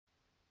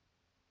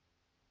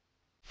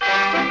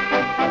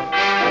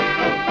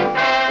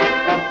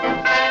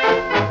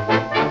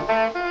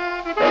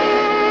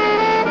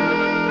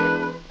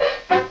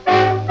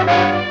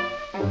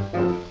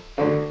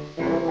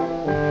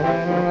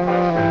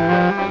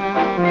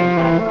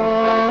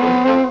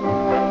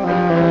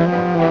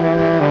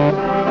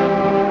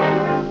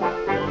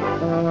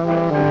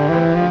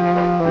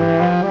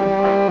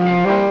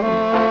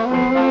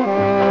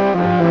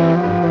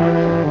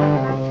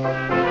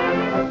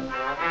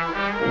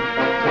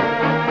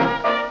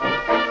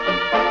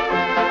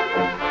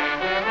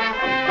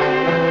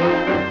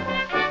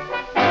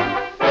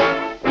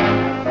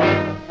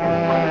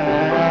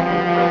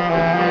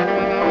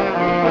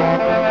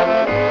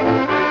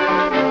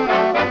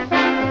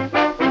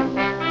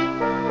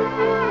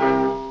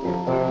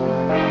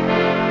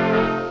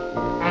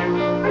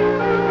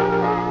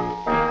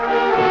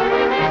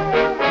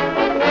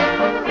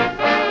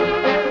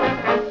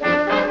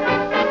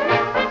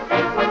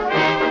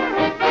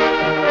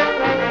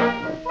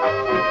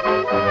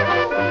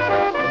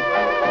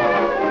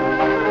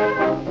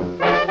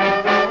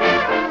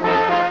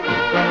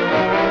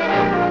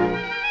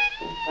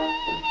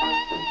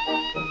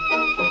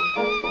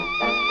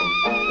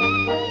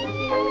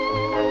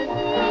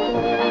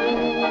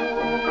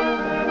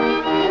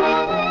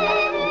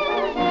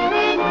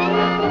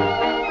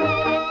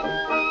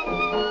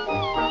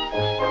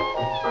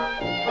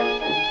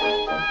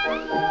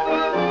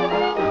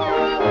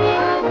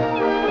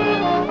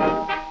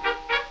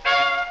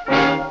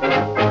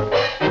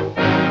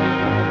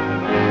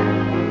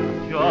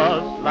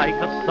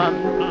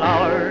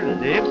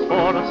lives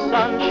for a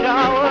sun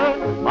shower.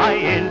 My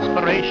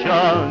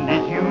inspiration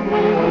is you.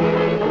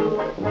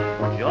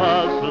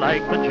 Just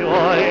like the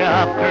joy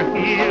after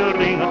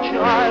hearing a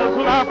child's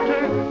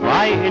laughter,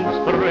 my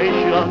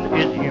inspiration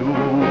is you.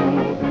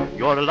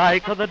 You're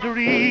like the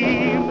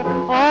dream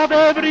of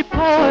every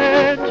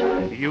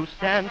poet. You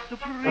stand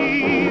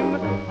supreme.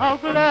 How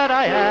glad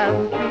I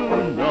am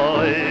to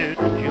know it.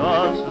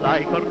 Just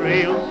like a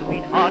real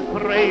sweetheart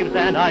craves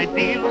an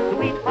ideal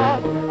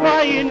sweetheart,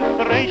 my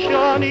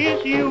inspiration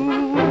is you.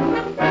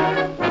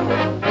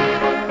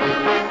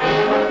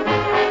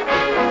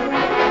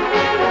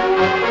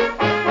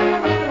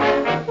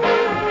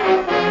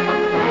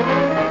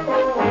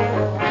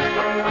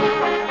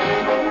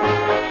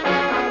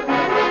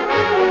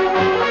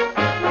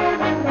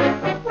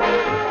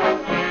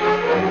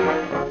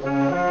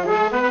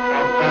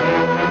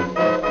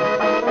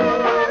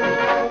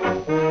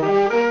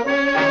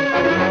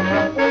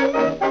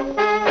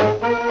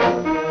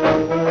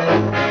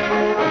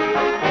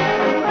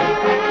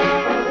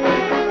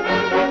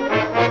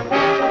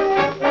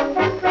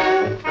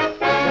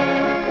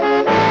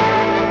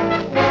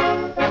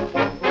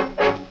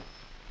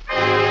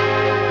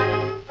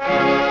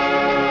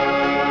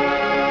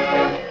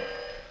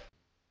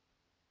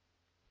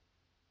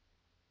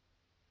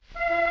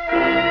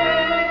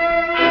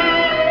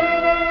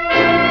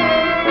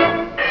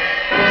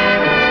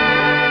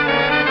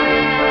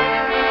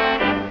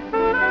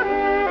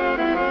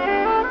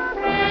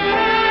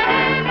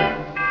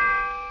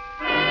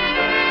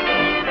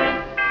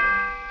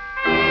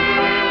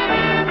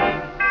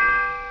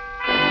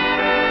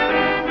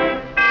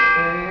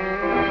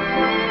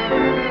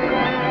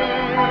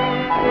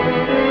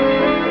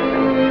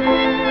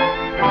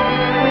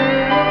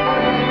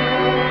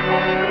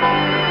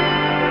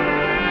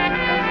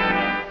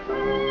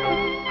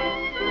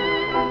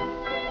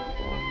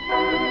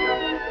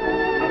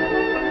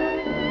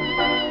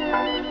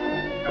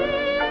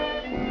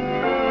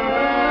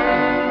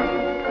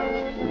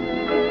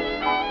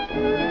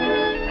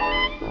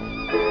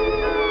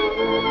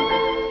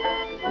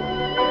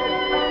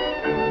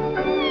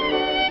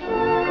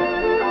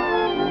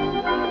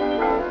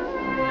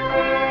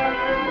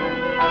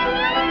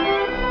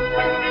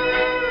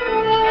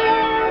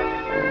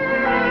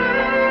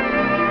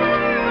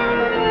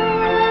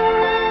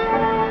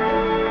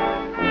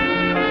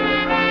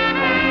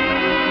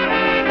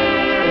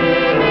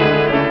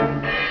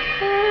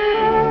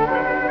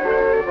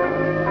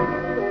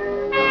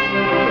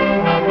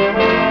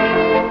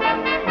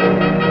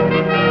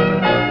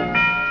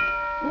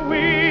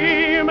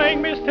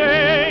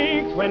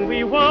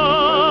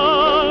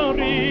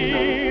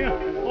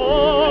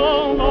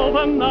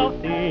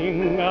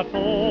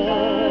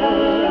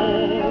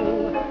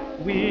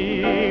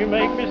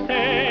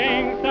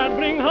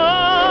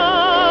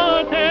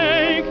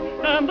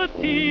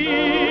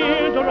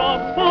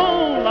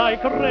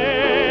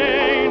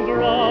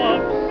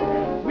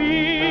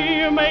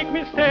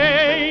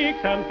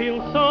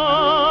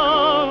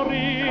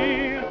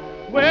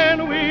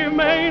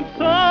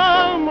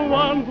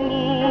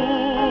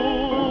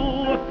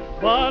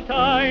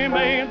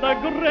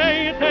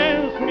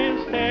 Greatest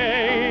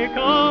mistake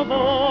of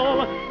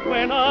all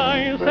when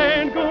I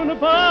said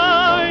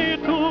goodbye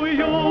to